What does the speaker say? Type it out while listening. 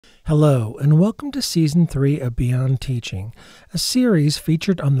Hello, and welcome to Season 3 of Beyond Teaching, a series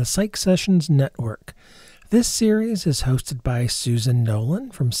featured on the Psych Sessions Network. This series is hosted by Susan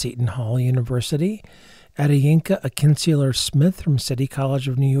Nolan from Seton Hall University, Adeyinka Akinseler-Smith from City College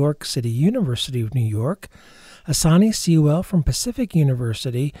of New York, City University of New York, Asani Sewell from Pacific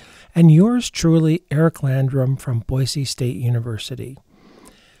University, and yours truly, Eric Landrum from Boise State University.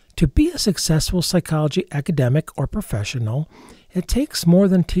 To be a successful psychology academic or professional, it takes more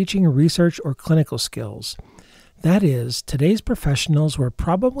than teaching research or clinical skills. That is, today's professionals were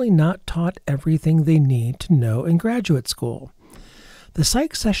probably not taught everything they need to know in graduate school. The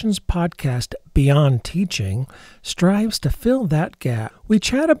Psych Sessions podcast, Beyond Teaching, strives to fill that gap. We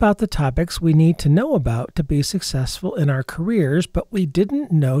chat about the topics we need to know about to be successful in our careers, but we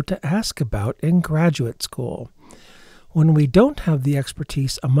didn't know to ask about in graduate school. When we don't have the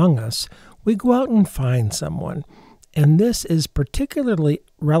expertise among us, we go out and find someone. And this is particularly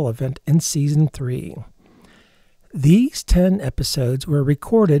relevant in Season 3. These 10 episodes were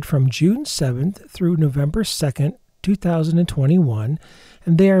recorded from June 7th through November 2nd, 2021,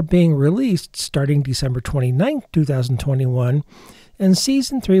 and they are being released starting December 29th, 2021, and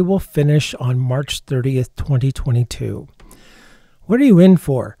Season 3 will finish on March 30th, 2022. What are you in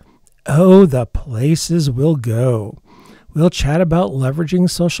for? Oh, the places we'll go. We'll chat about leveraging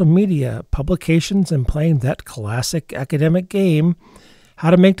social media, publications, and playing that classic academic game, how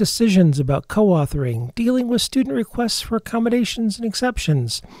to make decisions about co-authoring, dealing with student requests for accommodations and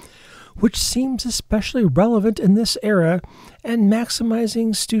exceptions, which seems especially relevant in this era, and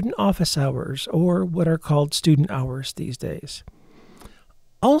maximizing student office hours, or what are called student hours these days.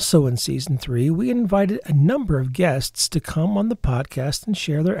 Also in Season 3, we invited a number of guests to come on the podcast and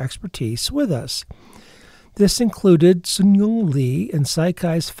share their expertise with us. This included Sunyoung Lee and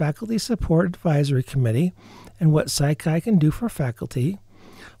PsyChi's Faculty Support Advisory Committee and what PsyChi can do for faculty,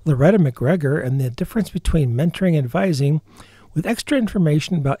 Loretta McGregor and the difference between mentoring and advising, with extra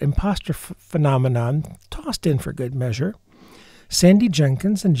information about imposter phenomenon tossed in for good measure. Sandy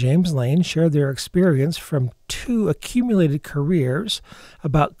Jenkins and James Lane share their experience from 2 accumulated careers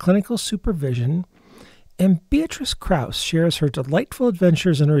about clinical supervision, and Beatrice Krause shares her delightful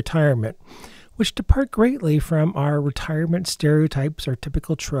adventures in retirement, which depart greatly from our retirement stereotypes or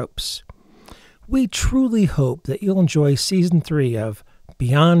typical tropes. We truly hope that you'll enjoy Season 3 of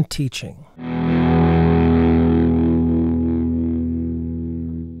Beyond Teaching.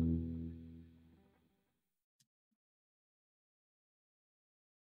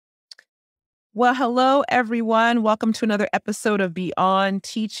 Well, hello, everyone. Welcome to another episode of Beyond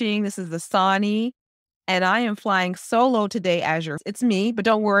Teaching. This is Asani, and I am flying solo today as it's me, but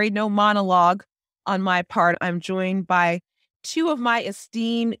don't worry, no monologue on my part. I'm joined by 2 of my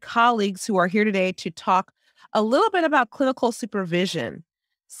esteemed colleagues who are here today to talk a little bit about clinical supervision.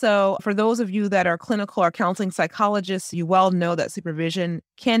 So for those of you that are clinical or counseling psychologists, you well know that supervision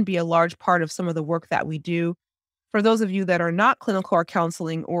can be a large part of some of the work that we do. For those of you that are not clinical or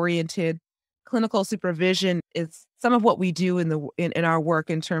counseling oriented, clinical supervision is some of what we do in our work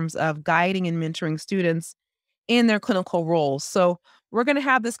in terms of guiding and mentoring students in their clinical roles. So we're going to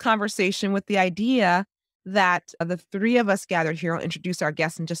have this conversation with the idea that the 3 of us gathered here, I'll introduce our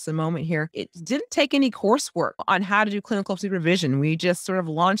guests in just a moment here. It didn't take any coursework on how to do clinical supervision. We just sort of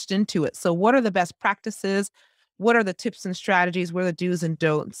launched into it. So what are the best practices? What are the tips and strategies? What are the do's and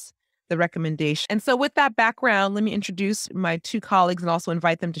don'ts? The recommendation. And so with that background, let me introduce my 2 colleagues and also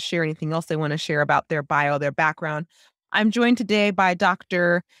invite them to share anything else they want to share about their bio, their background. I'm joined today by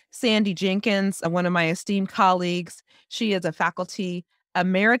Dr. Sandy Jenkins, one of my esteemed colleagues. She is a faculty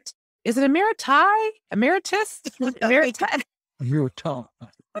emeritus. Is it emeriti? Emeritus? Emerita. Emerita.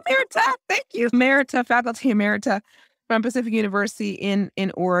 Emerita. Thank you. Emerita, faculty emerita from Pacific University in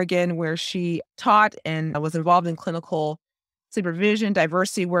Oregon, where she taught and was involved in clinical supervision,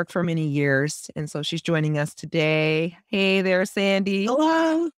 diversity work for many years. And so she's joining us today. Hey there, Sandy.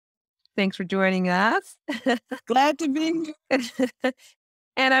 Hello. Thanks for joining us. Glad to be here.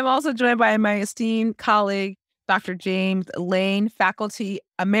 And I'm also joined by my esteemed colleague, Dr. James Lane, faculty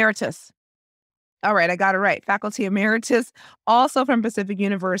emeritus. All right, I got it right. Faculty emeritus, also from Pacific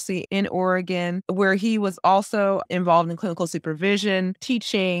University in Oregon, where he was also involved in clinical supervision,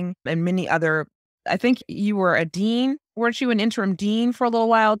 teaching, and many other. I think you were a dean. Weren't you an interim dean for a little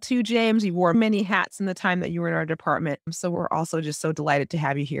while too, James? You wore many hats in the time that you were in our department. So we're also just so delighted to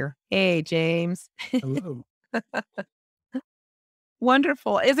have you here. Hey, James. Hello.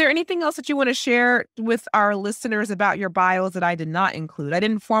 Wonderful. Is there anything else that you want to share with our listeners about your bios that I did not include? I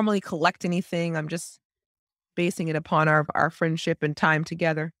didn't formally collect anything. I'm just basing it upon our friendship and time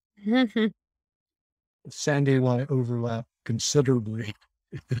together. Sandy and I overlap considerably.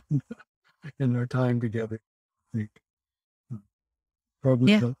 in our time together. I think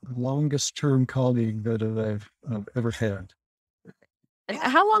probably the longest term colleague that I've ever had. And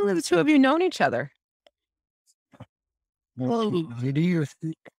how long have the two of you known each other? 1990, I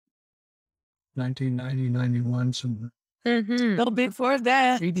think. 1990, 91, something. Mm-hmm. No, before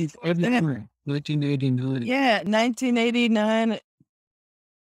that. 1989. Yeah, 1989.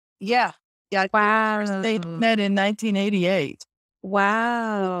 Yeah. Yeah. Wow. They met in 1988.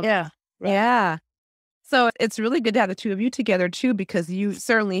 Wow. Yeah. Right. Yeah. So it's really good to have the two of you together too, because you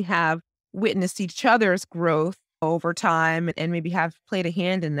certainly have witnessed each other's growth over time and maybe have played a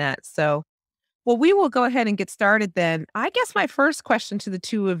hand in that. So, well, we will go ahead and get started then. I guess my first question to the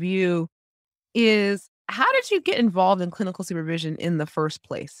two of you is, how did you get involved in clinical supervision in the first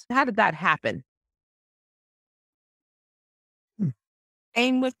place? How did that happen?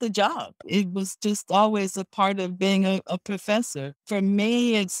 Came with the job. It was just always a part of being a professor. For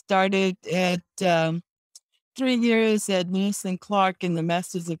me, it started at 3 years at Lewis and Clark in the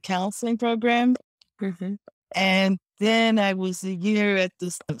Masters of Counseling program. Mm-hmm. And then I was a year at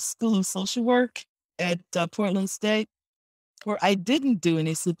the School of Social Work at Portland State, where I didn't do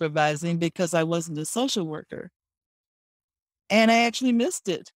any supervising because I wasn't a social worker. And I actually missed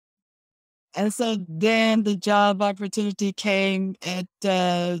it. And so then the job opportunity came at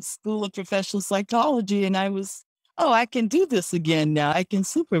School of Professional Psychology, and I was, I can do this again now. I can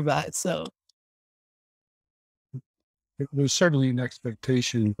supervise. So there was certainly an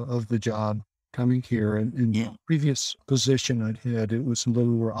expectation of the job coming here. And in the previous position I'd had, it was a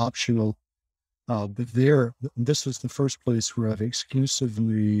little more optional. But this was the first place where I've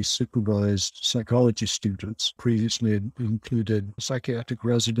exclusively supervised psychology students. Previously, it included psychiatric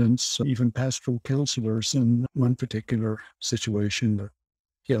residents, even pastoral counselors in one particular situation.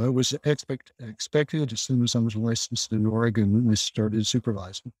 It was expected as soon as I was licensed in Oregon and I started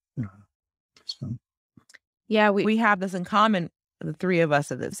supervising. So. Yeah, we have this in common, the three of us.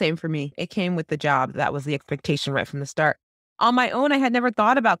 The same for me. It came with the job. That was the expectation right from the start. On my own, I had never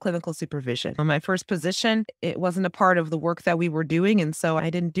thought about clinical supervision. On my first position, it wasn't a part of the work that we were doing, and so I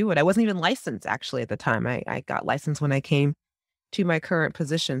didn't do it. I wasn't even licensed, actually, at the time. I got licensed when I came to my current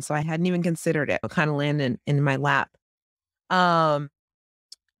position, so I hadn't even considered it. It kind of landed in my lap. I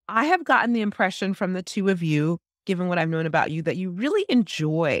have gotten the impression from the two of you, given what I've known about you, that you really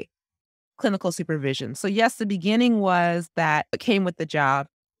enjoy clinical supervision. So yes, the beginning was that it came with the job.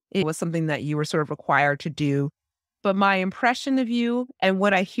 It was something that you were sort of required to do. But my impression of you and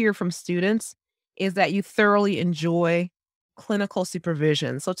what I hear from students is that you thoroughly enjoy clinical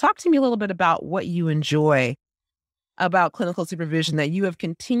supervision. So talk to me a little bit about what you enjoy about clinical supervision, that you have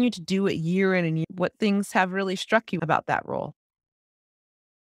continued to do it year in and year. What things have really struck you about that role?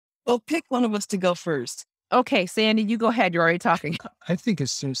 Well, pick one of us to go first. Okay, Sandy, you go ahead. You're already talking. I think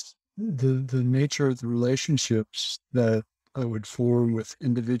it's just the nature of the relationships that I would form with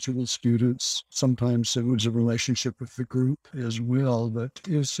individual students. Sometimes it was a relationship with the group as well, but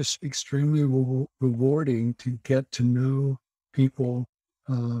it was just extremely rewarding to get to know people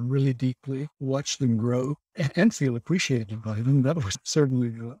really deeply, watch them grow, and feel appreciated by them. That was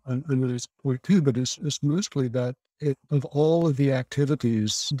certainly another point too, but it's mostly that of all of the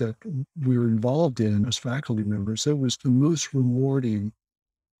activities that we were involved in as faculty members, it was the most rewarding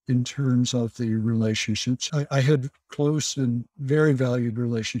in terms of the relationships. I had close and very valued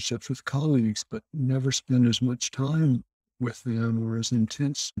relationships with colleagues, but never spent as much time with them or as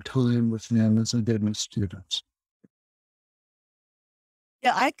intense time with them as I did with students.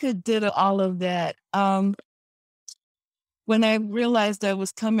 Yeah, I could do all of that. When I realized I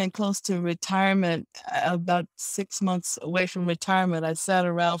was coming close to retirement, about 6 months away from retirement, I sat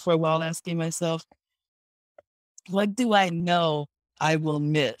around for a while asking myself, what do I know I will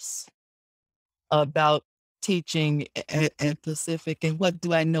miss about teaching at Pacific, and what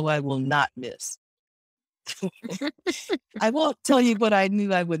do I know I will not miss? I won't tell you what I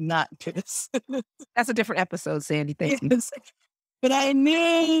knew I would not miss. That's a different episode, Sandy. Thank you. But I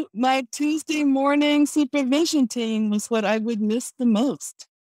knew my Tuesday morning supervision team was what I would miss the most.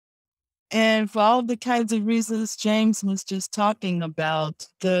 And for all the kinds of reasons James was just talking about,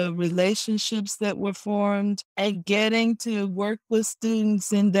 the relationships that were formed and getting to work with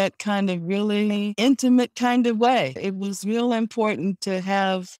students in that kind of really intimate kind of way. It was real important to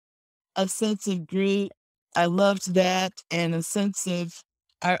have a sense of group. I loved that, and a sense of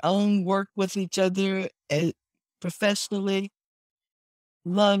our own work with each other professionally.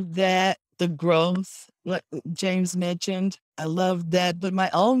 Loved that. The growth, like James mentioned, I loved that, but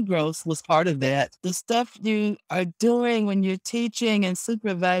my own growth was part of that. The stuff you are doing when you're teaching and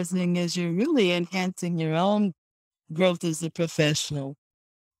supervising is you're really enhancing your own growth as a professional.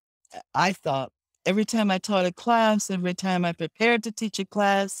 I thought every time I taught a class, every time I prepared to teach a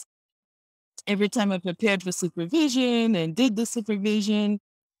class, every time I prepared for supervision and did the supervision,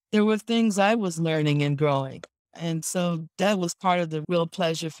 there were things I was learning and growing. And so that was part of the real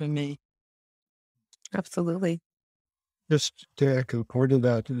pleasure for me. Absolutely. Just to echo part of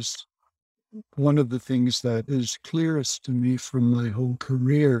that is one of the things that is clearest to me from my whole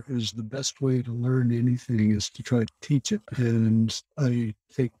career is the best way to learn anything is to try to teach it. And I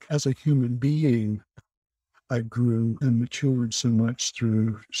think as a human being, I grew and matured so much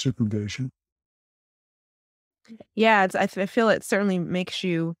through supervision. Yeah, I feel it certainly makes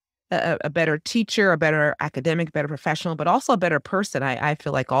you a better teacher, a better academic, better professional, but also a better person. I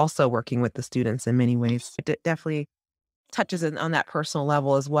feel like also working with the students in many ways. It definitely touches on that personal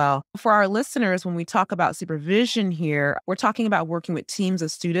level as well. For our listeners, when we talk about supervision here, we're talking about working with teams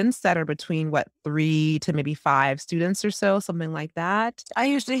of students that are between 3 to maybe 5 students or so, something like that. I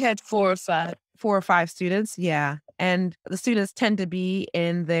usually had 4 or 5. 4 or 5 students, yeah. And the students tend to be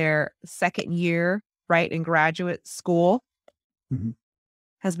in their second year, right, in graduate school. Mhm.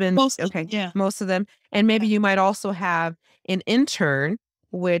 Has been Most most of them. And maybe you might also have an intern,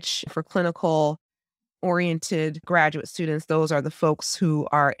 which for clinical oriented graduate students, those are the folks who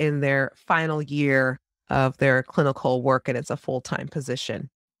are in their final year of their clinical work and it's a full-time position.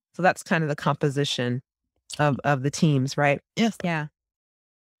 So that's kind of the composition of the teams, right? Yes. Yeah.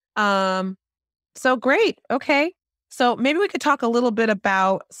 So great. Okay. So maybe we could talk a little bit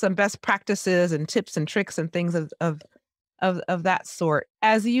about some best practices and tips and tricks and things of that sort.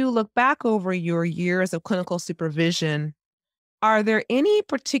 As you look back over your years of clinical supervision, are there any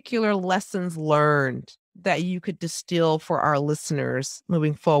particular lessons learned that you could distill for our listeners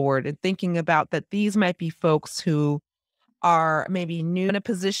moving forward and thinking about that these might be folks who are maybe new in a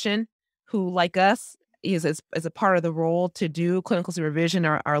position who, like us, is as a part of the role to do clinical supervision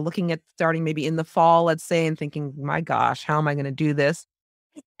are looking at starting maybe in the fall, let's say, and thinking, my gosh, how am I going to do this?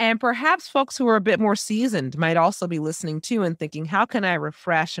 And perhaps folks who are a bit more seasoned might also be listening too and thinking, how can I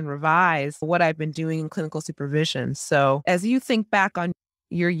refresh and revise what I've been doing in clinical supervision? So as you think back on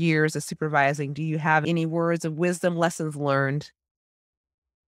your years of supervising, do you have any words of wisdom, lessons learned?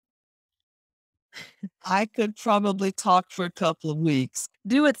 I could probably talk for a couple of weeks.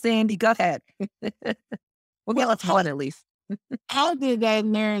 Do it, Sandy. Go ahead. We'll get let's one at least. How did I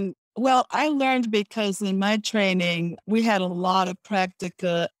learn? Well, I learned because in my training, we had a lot of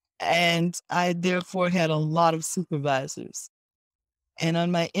practica and I therefore had a lot of supervisors. And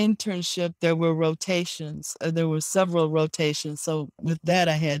on my internship, there were rotations. There were several rotations. So with that,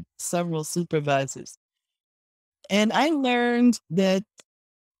 I had several supervisors. And I learned that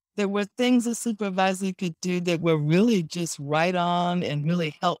there were things a supervisor could do that were really just right on and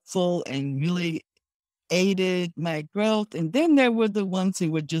really helpful and really aided my growth. And then there were the ones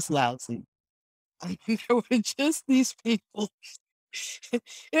who were just lousy. I mean, there were just these people.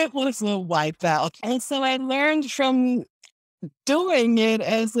 It was a wipeout. And so I learned from doing it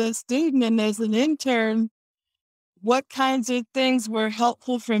as a student and as an intern what kinds of things were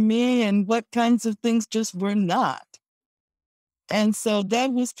helpful for me and what kinds of things just were not. And so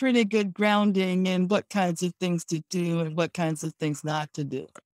that was pretty good grounding in what kinds of things to do and what kinds of things not to do.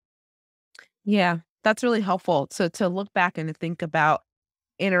 Yeah, that's really helpful to look back and to think about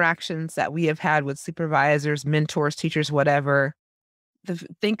interactions that we have had with supervisors, mentors, teachers, whatever.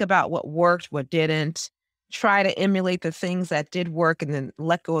 Think about what worked, what didn't. Try to emulate the things that did work and then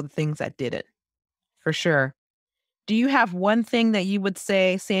let go of the things that didn't, for sure. Do you have one thing that you would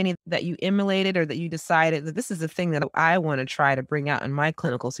say, Sandy, that you emulated or that you decided that this is the thing that I want to try to bring out in my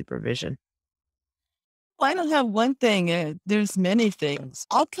clinical supervision? Well, I don't have one thing. There's many things.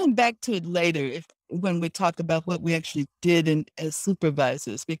 I'll come back to it later when we talk about what we actually did as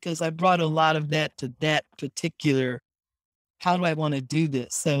supervisors, because I brought a lot of that to that particular, how do I want to do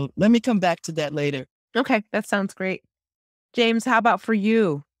this? So let me come back to that later. Okay, that sounds great. James, how about for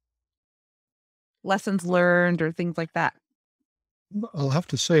you? Lessons learned or things like that? I'll have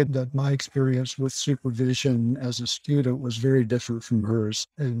to say that my experience with supervision as a student was very different from hers,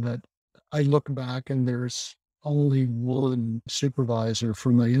 and that I look back and there's only one supervisor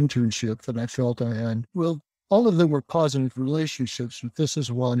for my internship that I felt I had. Well, all of them were positive relationships, but this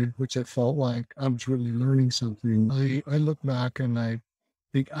is one in which I felt like I was really learning something. I look back and I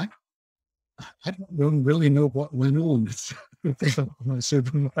think I don't really know what went on with my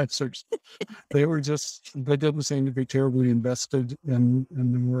supervisors. They didn't seem to be terribly invested in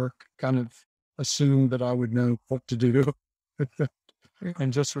the work, kind of assumed that I would know what to do.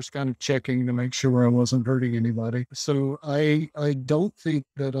 And just was kind of checking to make sure I wasn't hurting anybody. So I don't think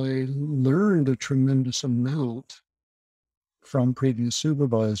that I learned a tremendous amount from previous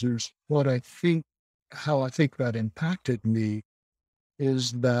supervisors. How I think that impacted me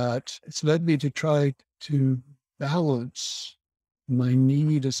is that it's led me to try to balance my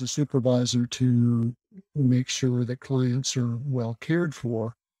need as a supervisor to make sure that clients are well cared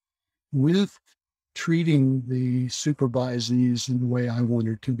for with treating the supervisees in the way I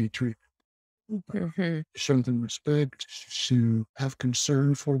wanted to be treated. Show them respect, to have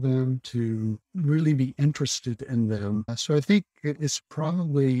concern for them, to really be interested in them. So I think it's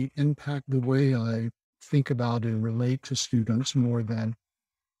probably impact the way I think about and relate to students more than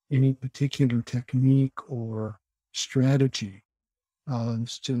any particular technique or strategy.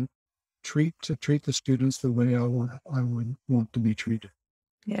 Is to treat the students the way I would want to be treated.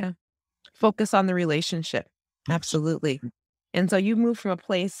 Yeah. Focus on the relationship. Absolutely. And so you moved from a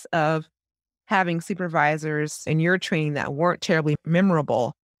place of having supervisors in your training that weren't terribly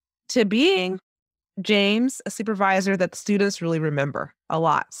memorable to being, James, a supervisor that students really remember a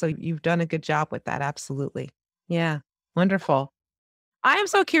lot. So you've done a good job with that. Absolutely. Yeah. Wonderful. I am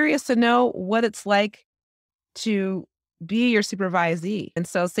so curious to know what it's like to be your supervisee. And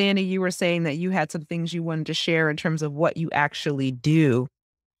so, Sandy, you were saying that you had some things you wanted to share in terms of what you actually do.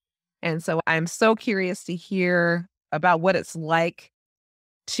 And so I'm so curious to hear about what it's like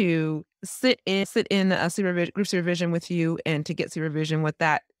to sit in a group supervision with you and to get supervision, what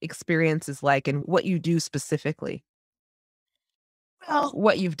that experience is like and what you do specifically. Well,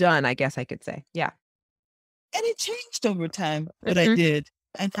 What you've done, I guess I could say. Yeah. and it changed over time what I did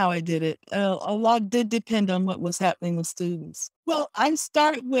and how I did it. A lot did depend on what was happening with students. Well, I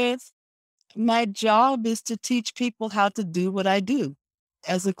start with my job is to teach people how to do what I do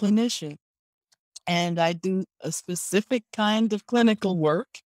as a clinician. And I do a specific kind of clinical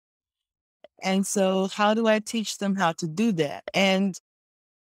work. And so how do I teach them how to do that? And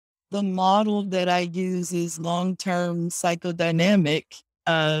the model that I use is long-term psychodynamic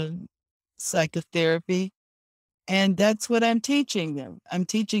psychotherapy. And that's what I'm teaching them. I'm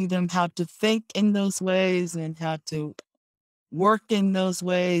teaching them how to think in those ways and how to work in those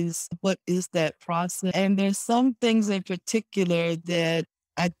ways. What is that process? And there's some things in particular that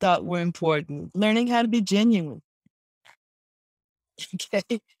I thought were important. Learning how to be genuine.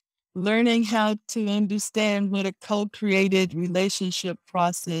 Okay. Learning how to understand what a co-created relationship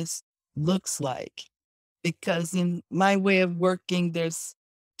process looks like. Because in my way of working, there's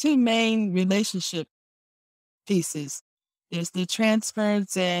two main relationship pieces. There's the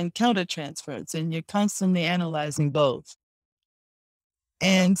transference and countertransference, and you're constantly analyzing both.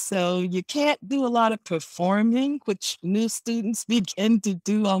 And so you can't do a lot of performing, which new students begin to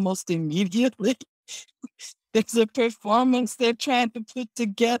do almost immediately. There's a performance they're trying to put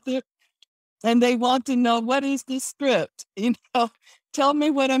together, and they want to know, what is the script? Tell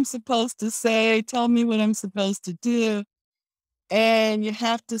me what I'm supposed to say. Tell me what I'm supposed to do. And you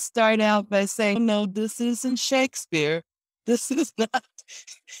have to start out by saying, no, this isn't Shakespeare. This is not,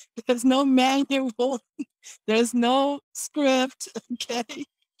 there's no manual. There's no script. Okay.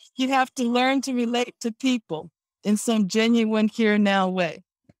 You have to learn to relate to people in some genuine here now way.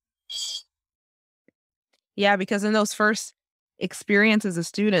 Yeah, because in those first experiences of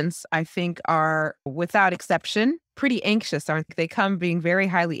students, I think are, without exception, pretty anxious, aren't they? They come being very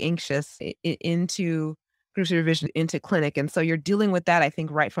highly anxious into group supervision, into clinic. And so you're dealing with that, I think,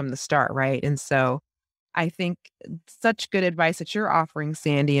 right from the start, right? And so I think such good advice that you're offering,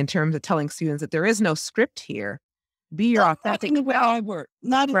 Sandy, in terms of telling students that there is no script here. Be your authentic. Not in the way I work.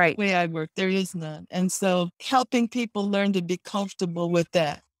 Not in Right. the way I work. There is none. And so helping people learn to be comfortable with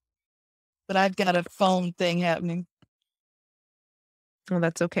that. But I've got a phone thing happening. Well,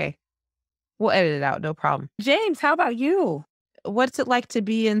 that's okay. We'll edit it out. No problem. James, how about you? What's it like to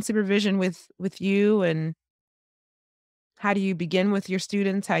be in supervision with you? And how do you begin with your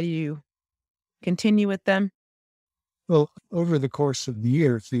students? How do you continue with them? Well, over the course of the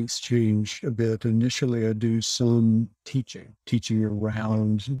year, things change a bit. Initially, I do some teaching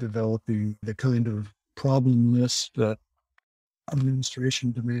around developing the kind of problem list that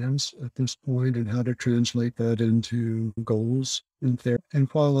administration demands at this point and how to translate that into goals in there. And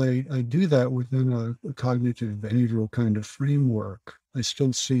while I do that within a cognitive behavioral kind of framework, I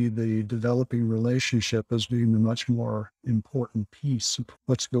still see the developing relationship as being a much more important piece of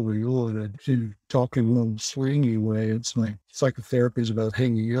what's going on. And to talk in a little slangy way, it's like psychotherapy is about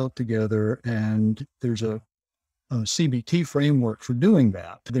hanging out together, and there's a CBT framework for doing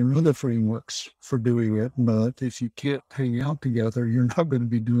that. There are other frameworks for doing it, but if you can't hang out together, you're not going to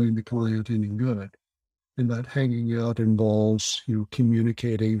be doing the client any good. And that hanging out involves,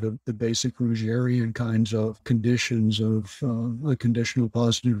 communicating the basic Rogerian kinds of conditions of a conditional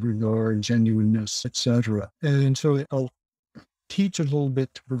positive regard, genuineness, etc. And so teach a little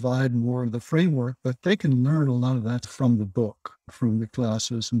bit to provide more of the framework, but they can learn a lot of that from the book, from the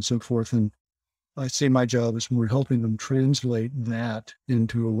classes and so forth. And I see my job as more helping them translate that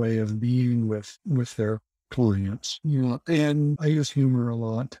into a way of being with their clients. And I use humor a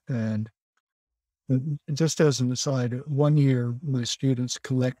lot. And just as an aside, one year my students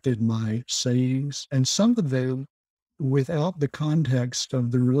collected my sayings, and some of them, without the context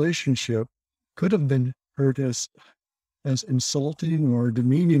of the relationship, could have been heard as insulting or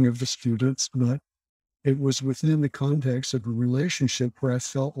demeaning of the students, but it was within the context of a relationship where I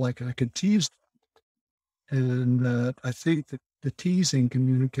felt like I could tease them. And I think that the teasing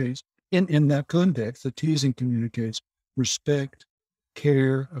communicates, in that context, the teasing communicates respect,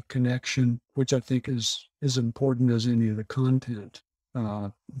 care, a connection, which I think is as important as any of the content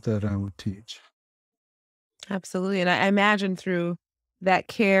that I would teach. Absolutely. And I imagine through that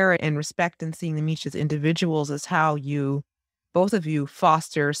care and respect and seeing them each as individuals is how both of you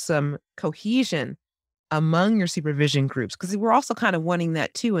foster some cohesion among your supervision groups. Because we're also kind of wanting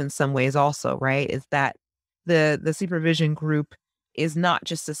that too in some ways also, right? Is that the supervision group is not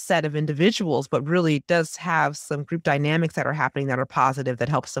just a set of individuals, but really does have some group dynamics that are happening that are positive, that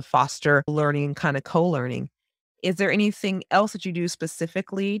helps to foster learning and kind of co-learning. Is there anything else that you do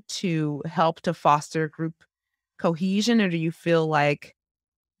specifically to help to foster group cohesion, or do you feel like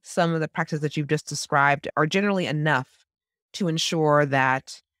some of the practices that you've just described are generally enough to ensure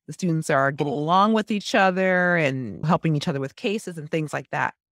that the students are getting along with each other and helping each other with cases and things like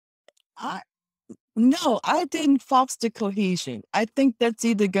that? I, no, I didn't foster cohesion. I think that's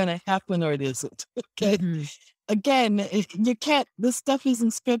either going to happen or it isn't. Okay. Mhm. Again, you can't, this stuff isn't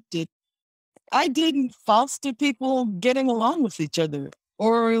scripted. I didn't foster people getting along with each other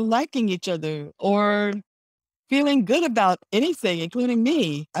or liking each other or feeling good about anything, including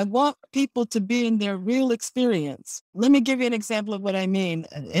me. I want people to be in their real experience. Let me give you an example of what I mean.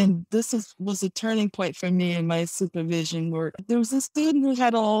 And this was a turning point for me in my supervision work. There was a student who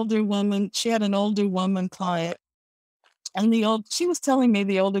had an older woman. She had an older woman client. And she was telling me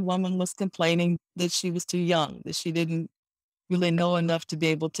the older woman was complaining that she was too young, that she didn't really know enough to be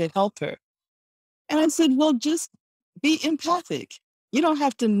able to help her. And I said, well, just be empathic. You don't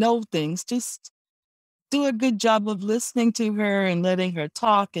have to know things. Just do a good job of listening to her and letting her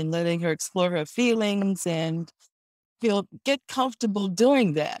talk and letting her explore her feelings and get comfortable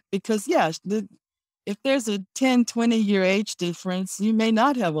doing that. Because yes, if there's a 10, 20-year age difference, you may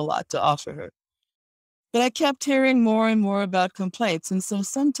not have a lot to offer her. But I kept hearing more and more about complaints. And so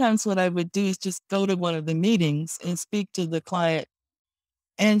sometimes what I would do is just go to one of the meetings and speak to the client.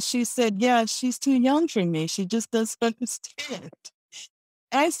 And she said, yeah, she's too young for me. She just doesn't understand.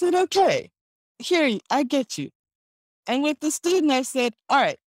 And I said, okay, I get you. And with the student, I said, all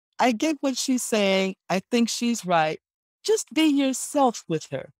right, I get what she's saying. I think she's right. Just be yourself with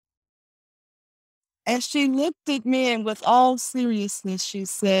her. And she looked at me and with all seriousness, she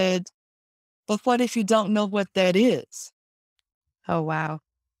said, but what if you don't know what that is? Oh, wow.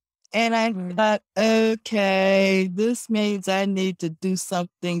 And I thought, okay, this means I need to do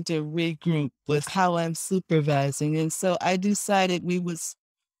something to regroup with how I'm supervising. And so I decided we would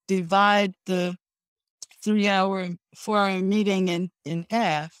divide the 4-hour meeting in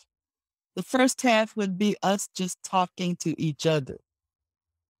half. The first half would be us just talking to each other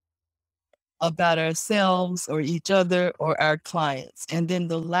about ourselves or each other or our clients. And then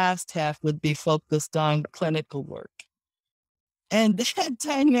the last half would be focused on clinical work. And that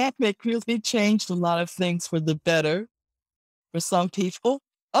dynamic really changed a lot of things for the better for some people.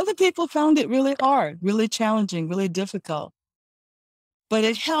 Other people found it really hard, really challenging, really difficult. But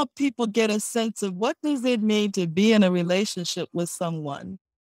it helped people get a sense of what does it mean to be in a relationship with someone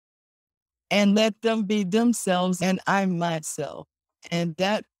and let them be themselves and I'm myself. And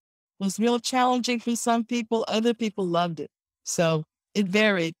that was real challenging for some people. Other people loved it. So it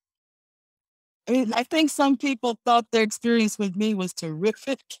varied. I mean, I think some people thought their experience with me was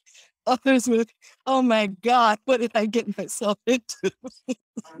terrific. Others were, oh my God, what did I get myself into?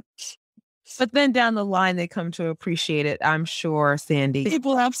 But then down the line, they come to appreciate it, I'm sure, Sandy.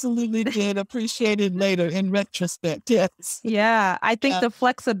 People absolutely did appreciate it later in retrospect. Yes. Yeah, I think Yeah. the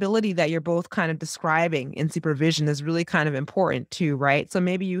flexibility that you're both kind of describing in supervision is really kind of important too, right? So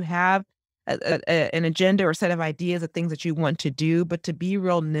maybe you have an agenda or set of ideas of things that you want to do, but to be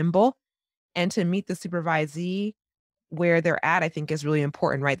real nimble and to meet the supervisee where they're at, I think is really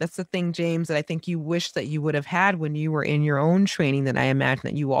important, right? That's the thing, James, that I think you wish that you would have had when you were in your own training that I imagine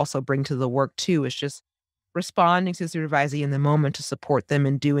that you also bring to the work too, is just responding to the supervisee in the moment to support them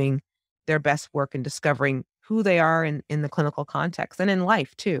in doing their best work and discovering who they are in the clinical context and in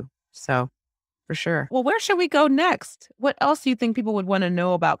life too. So for sure. Well, where should we go next? What else do you think people would want to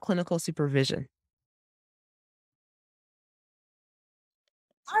know about clinical supervision?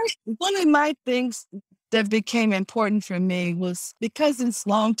 One of my things that became important for me was because it's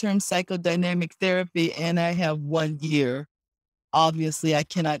long-term psychodynamic therapy and I have 1 year, obviously I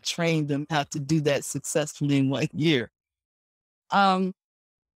cannot train them how to do that successfully in 1 year. So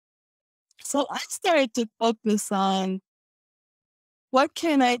I started to focus on what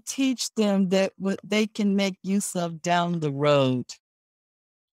can I teach them that they can make use of down the road.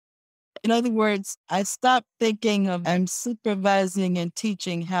 In other words, I stopped thinking of I'm supervising and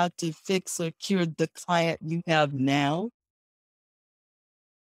teaching how to fix or cure the client you have now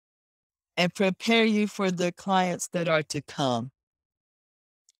and prepare you for the clients that are to come.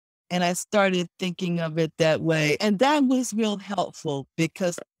 And I started thinking of it that way. And that was real helpful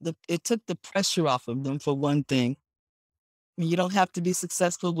because it took the pressure off of them, for one thing. I mean, you don't have to be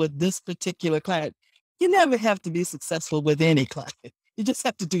successful with this particular client. You never have to be successful with any client. You just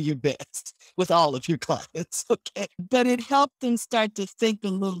have to do your best with all of your clients, okay? But it helped them start to think a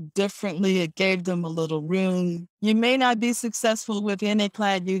little differently. It gave them a little room. You may not be successful with any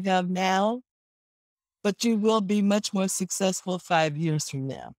client you have now, but you will be much more successful 5 years from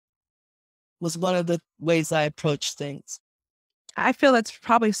now, was one of the ways I approach things. I feel that's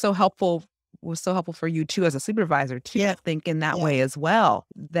probably was so helpful for you too as a supervisor to think in that way as well.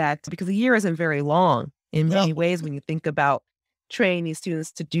 That because a year isn't very long in many ways when you think about training these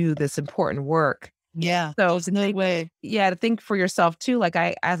students to do this important work. Yeah. So there's no way. Yeah, to think for yourself too, like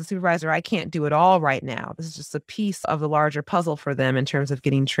as a supervisor, I can't do it all right now. This is just a piece of the larger puzzle for them in terms of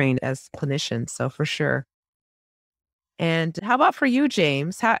getting trained as clinicians. So for sure. And how about for you,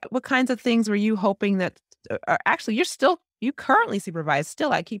 James? What kinds of things were you hoping that actually you currently supervise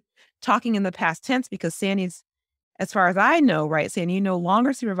still? I keep talking in the past tense because Sandy's, as far as I know, right, Sandy, you no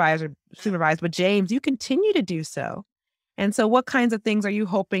longer supervise, but James, you continue to do so. And so what kinds of things are you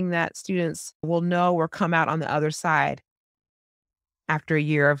hoping that students will know or come out on the other side after a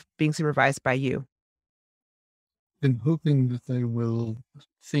year of being supervised by you? I'm hoping that they will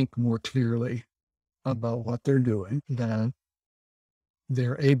think more clearly about what they're doing, that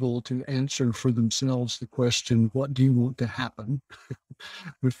they're able to answer for themselves the question, what do you want to happen?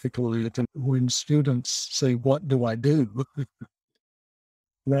 Particularly when students say, what do I do?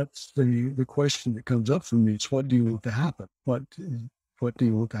 That's the question that comes up for me. It's what do you want to happen? What do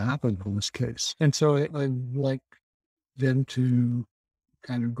you want to happen in this case? And so I'd like them to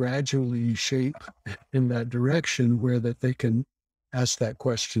kind of gradually shape in that direction where that they can ask that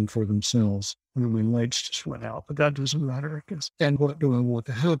question for themselves. I mean, lights just went out, but that doesn't matter, I guess. And what do I want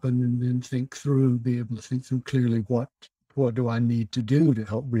to happen? And then be able to think through clearly what do I need to do to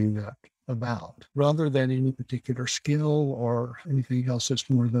help bring that about, rather than any particular skill or anything else. It's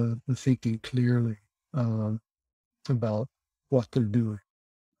more the thinking clearly about what they're doing.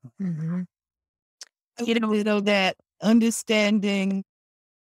 Mm-hmm. You know, that understanding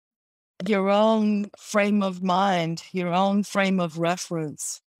your own frame of mind, your own frame of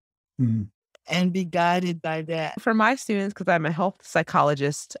reference, and be guided by that. For my students, because I'm a health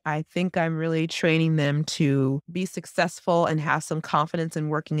psychologist, I think I'm really training them to be successful and have some confidence in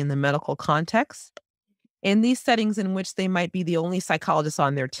working in the medical context. In these settings in which they might be the only psychologist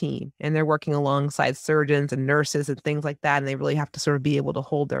on their team and they're working alongside surgeons and nurses and things like that, and they really have to sort of be able to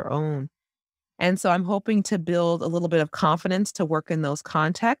hold their own. And so I'm hoping to build a little bit of confidence to work in those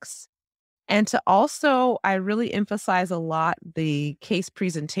contexts. And to also, I really emphasize a lot the case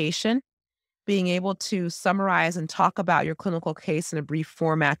presentation, being able to summarize and talk about your clinical case in a brief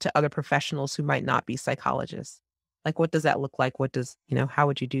format to other professionals who might not be psychologists. Like, what does that look like? How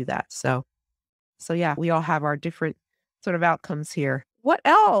would you do that? So yeah, we all have our different sort of outcomes here. What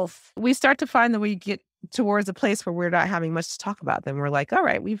else? We start to find that we get towards a place where we're not having much to talk about. Then we're like, all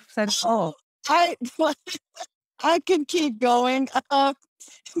right, we've said, I can keep going.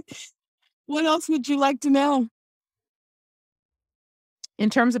 What else would you like to know? In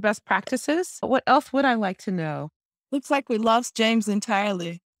terms of best practices, what else would I like to know? Looks like we lost James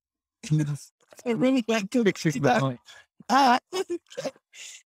entirely. It really went good.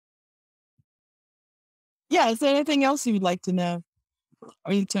 Yeah, is there anything else you would like to know?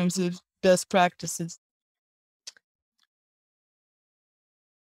 Or in terms of best practices?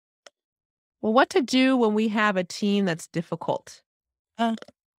 Well, what to do when we have a team that's difficult?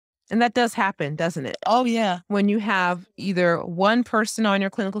 And that does happen, doesn't it? Oh, yeah. When you have either one person on your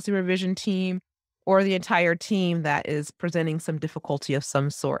clinical supervision team or the entire team that is presenting some difficulty of some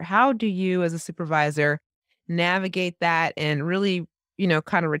sort. How do you, as a supervisor, navigate that and really,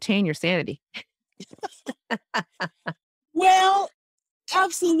 kind of retain your sanity? Well,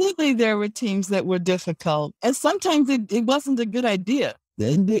 Absolutely, there were teams that were difficult. And sometimes it wasn't a good idea.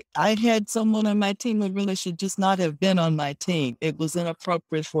 I had someone on my team who really should just not have been on my team. It was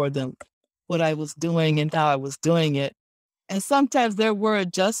inappropriate for them, what I was doing and how I was doing it. And sometimes there were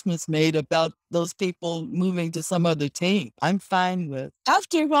adjustments made about those people moving to some other team. I'm fine with.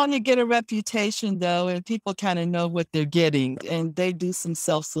 After a while, you get a reputation, though, and people kind of know what they're getting, and they do some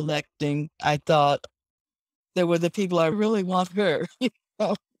self-selecting. I thought there were the people I really want her,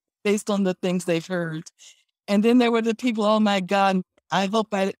 based on the things they've heard. And then there were the people, oh my God, I hope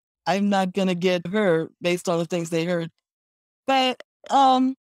I'm not going to get her based on the things they heard. But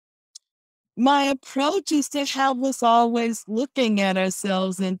my approach is to have us always looking at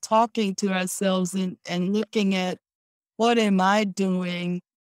ourselves and talking to ourselves and looking at what am I doing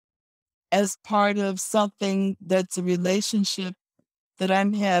as part of something that's a relationship that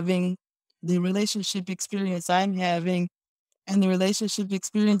I'm having, the relationship experience I'm having, and the relationship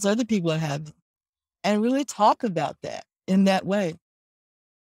experience other people are having, and really talk about that in that way.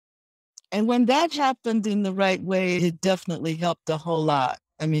 And when that happened in the right way, it definitely helped a whole lot.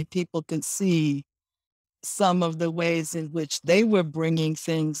 I mean, people could see some of the ways in which they were bringing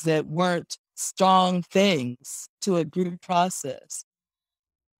things that weren't strong things to a group process.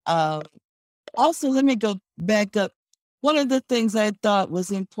 Also, let me go back up. One of the things I thought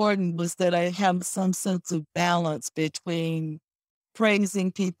was important was that I have some sense of balance between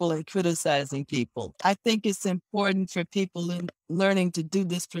praising people and criticizing people. I think it's important for people in learning to do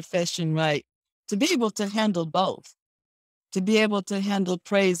this profession right, to be able to handle both, to be able to handle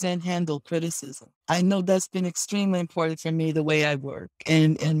praise and handle criticism. I know that's been extremely important for me, the way I work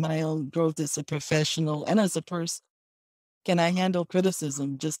and my own growth as a professional and as a person. Can I handle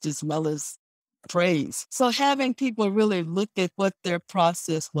criticism just as well as praise? So having people really look at what their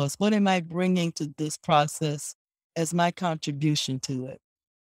process was, what am I bringing to this process as my contribution to it?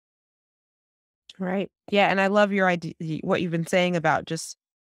 Right. Yeah. And I love your idea, what you've been saying about just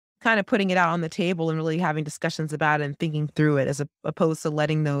kind of putting it out on the table and really having discussions about it and thinking through it as opposed to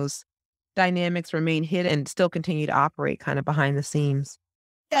letting those dynamics remain hidden and still continue to operate kind of behind the scenes.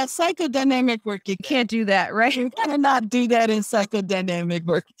 Yeah, psychodynamic work, you Can't do that, right? You cannot do that in psychodynamic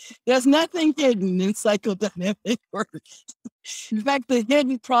work. There's nothing hidden in psychodynamic work. In fact, the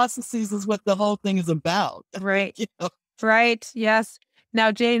hidden processes is what the whole thing is about. Right. You know? Right. Yes.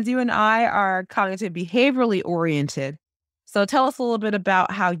 Now, James, you and I are cognitive behaviorally oriented. So tell us a little bit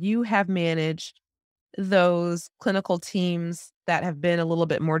about how you have managed those clinical teams that have been a little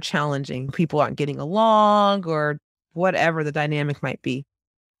bit more challenging. People aren't getting along or whatever the dynamic might be.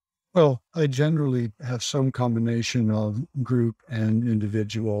 Well, I generally have some combination of group and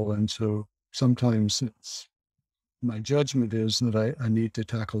individual. And so sometimes my judgment is that I need to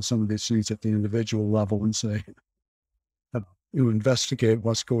tackle some of these things at the individual level and say, you investigate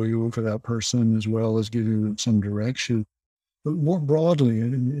what's going on for that person as well as giving them some direction. But more broadly,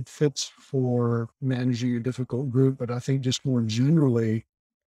 and it fits for managing a difficult group, but I think just more generally,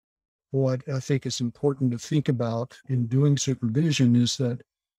 what I think is important to think about in doing supervision is that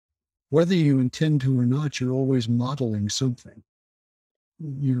whether you intend to or not, you're always modeling something.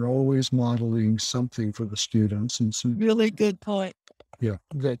 You're always modeling something for the students. And so, Really good point. yeah,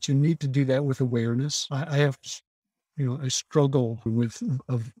 that you need to do that with awareness. I have, I struggle with,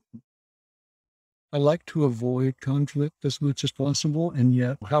 I like to avoid conflict as much as possible. And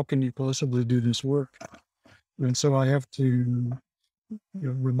yet, how can you possibly do this work? And so I have to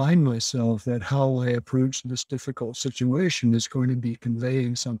remind myself that how I approach this difficult situation is going to be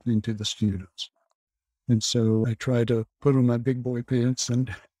conveying something to the students. And so I try to put on my big boy pants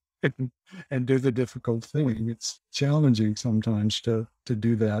and do the difficult thing. It's challenging sometimes to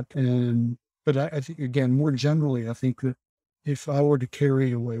do that. But I think, again, more generally, I think that if I were to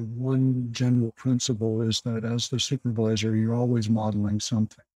carry away one general principle is that as the supervisor, you're always modeling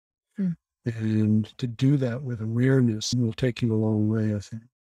something. Mm. And to do that with awareness will take you a long way, I think.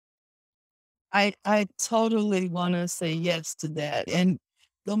 I totally want to say yes to that. And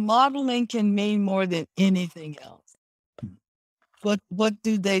the modeling can mean more than anything else. What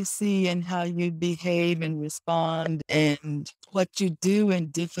do they see in how you behave and respond and what you do in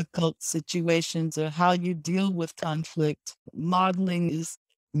difficult situations or how you deal with conflict? Modeling is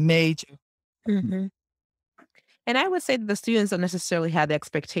major. Mm-hmm. And I would say that the students don't necessarily have the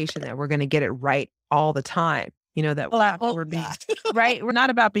expectation that we're going to get it right all the time. That we're being right. We're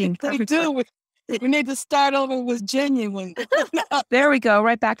not about being perfect. They do. We need to start over with genuine. There we go.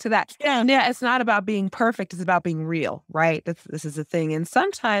 Right back to that. Yeah. It's not about being perfect. It's about being real, right? This is the thing. And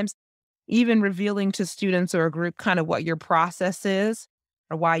sometimes even revealing to students or a group kind of what your process is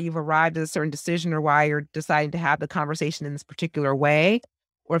or why you've arrived at a certain decision, or why you're deciding to have the conversation in this particular way,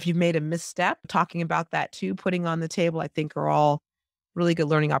 or if you've made a misstep, talking about that too, putting on the table, I think are all really good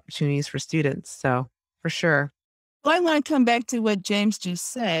learning opportunities for students. So for sure. Well, I want to come back to what James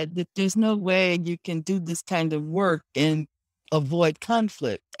just said, that there's no way you can do this kind of work and avoid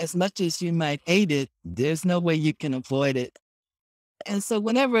conflict. As much as you might hate it, there's no way you can avoid it. And so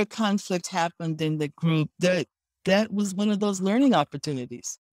whenever a conflict happened in the group, that was one of those learning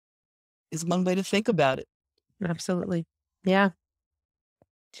opportunities. Is one way to think about it. Absolutely. Yeah.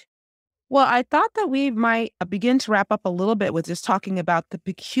 Well, I thought that we might begin to wrap up a little bit with just talking about the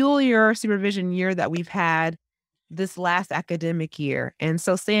peculiar supervision year that we've had this last academic year. And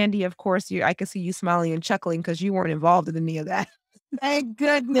so, Sandy, of course, I can see you smiling and chuckling because you weren't involved in any of that. Thank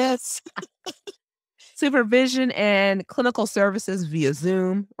goodness. Supervision and clinical services via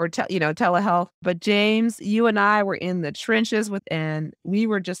Zoom or telehealth. But James, you and I were in the trenches and we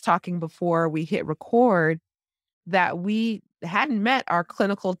were just talking before we hit record that we hadn't met our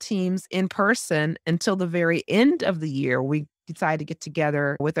clinical teams in person until the very end of the year. We decided to get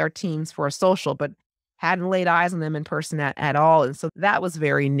together with our teams for a social, but hadn't laid eyes on them in person at all. And so that was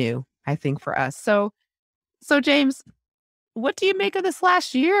very new, I think, for us. So James, what do you make of this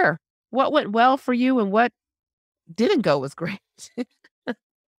last year? What went well for you and what didn't go as great?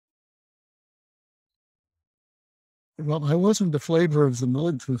 Well, I wasn't the flavor of the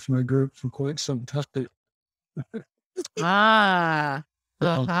month with my group for quite some time. Ah,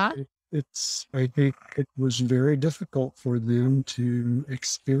 uh-huh. I think it was very difficult for them to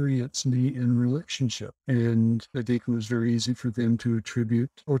experience me in relationship. And I think it was very easy for them to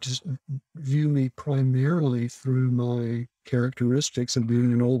attribute or to view me primarily through my characteristics of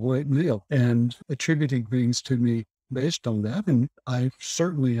being an old white male and attributing things to me based on that. And I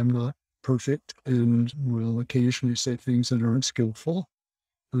certainly am not perfect and will occasionally say things that aren't skillful.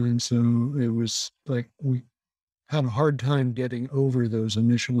 And so it was like we had a hard time getting over those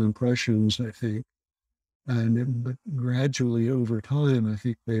initial impressions, I think. But gradually over time, I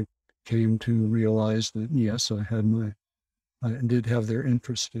think they came to realize that, yes, I did have their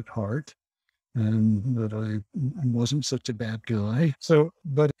interest at heart and that I wasn't such a bad guy.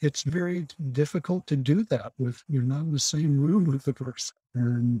 But it's very difficult to do that you're not in the same room with the person.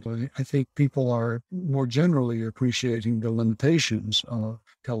 And I think people are more generally appreciating the limitations of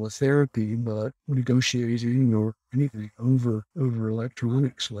teletherapy, but negotiating or anything over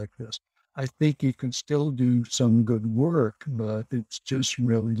electronics like this, I think you can still do some good work, but it's just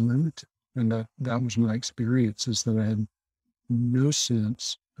really limited. And that was my experience, is that I had no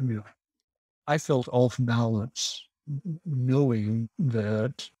sense. I mean, I felt off balance knowing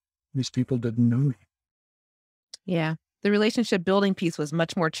that these people didn't know me. Yeah. The relationship building piece was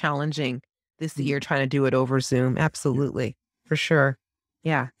much more challenging this year, trying to do it over Zoom. Absolutely. For sure.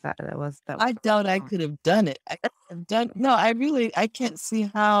 Yeah. That was. I doubt I could have done it. I can't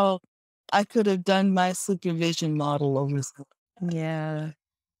see how I could have done my supervision model over Zoom. Yeah.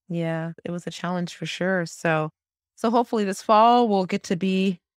 Yeah. It was a challenge for sure. So hopefully this fall we'll get to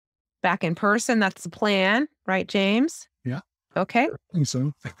be back in person. That's the plan, right, James? Yeah. Okay. I think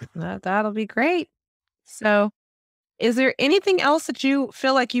so. That'll be great. So is there anything else that you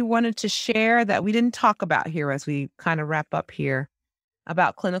feel like you wanted to share that we didn't talk about here as we kind of wrap up here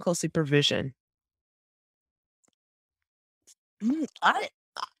about clinical supervision?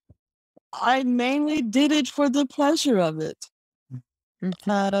 I mainly did it for the pleasure of it.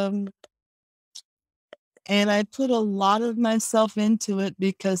 Mhm. And I put a lot of myself into it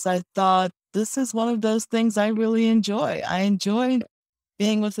because I thought this is one of those things I really enjoy. I enjoy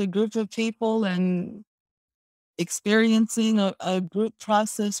being with a group of people and experiencing a group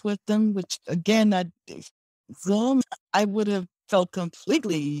process with them, which again, Zoom, I would have felt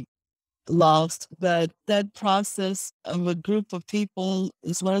completely lost. But that process of a group of people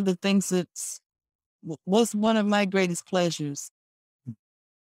is one of the things that was one of my greatest pleasures.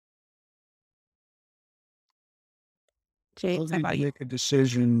 James, how I'll about you? make a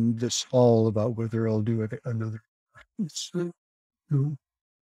decision this fall about whether I'll do another. You know,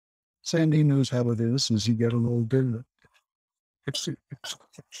 Sandy knows how it is as you get a little bit.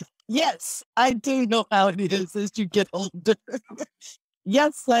 Yes, I do know how it is as you get older.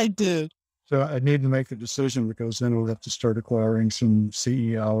 Yes, I do. So I need to make a decision because then we'll have to start acquiring some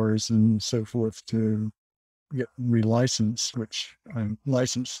CE hours and so forth to get re-licensed, which I'm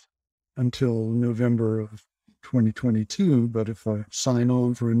licensed until November of 2022. But if I sign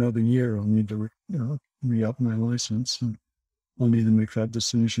on for another year, I'll need to re-up my license, and I'll need to make that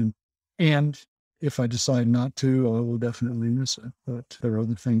decision. And if I decide not to, I will definitely miss it. But there are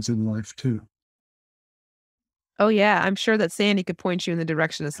other things in life too. Oh, yeah. I'm sure that Sandy could point you in the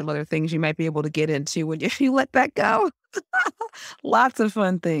direction of some other things you might be able to get into when if you let that go. Lots of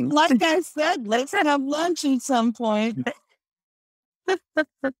fun things. Like I said, let's have lunch at some point.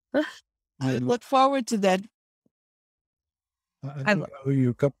 I look forward to that. I owe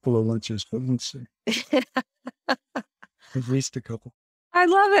you a couple of lunches, but let's see. At least a couple. I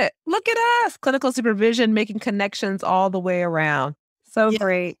love it. Look at us. Clinical supervision, making connections all the way around. So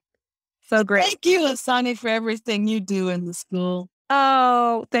great. So great. Thank you, Asani, for everything you do in the school.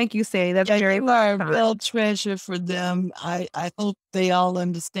 Oh, thank you, Sandy. That's very you are a real treasure for them. I hope they all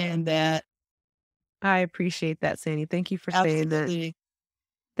understand that. I appreciate that, Sandy. Thank you for saying that. Absolutely.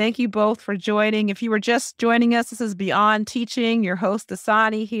 Thank you both for joining. If you were just joining us, this is Beyond Teaching. Your host,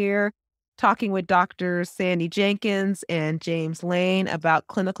 Asani, here, talking with Drs. Sandy Jenkins and James Lane about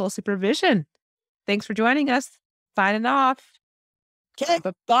clinical supervision. Thanks for joining us. Signing off. Okay,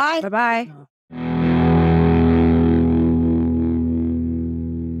 bye-bye. Bye-bye.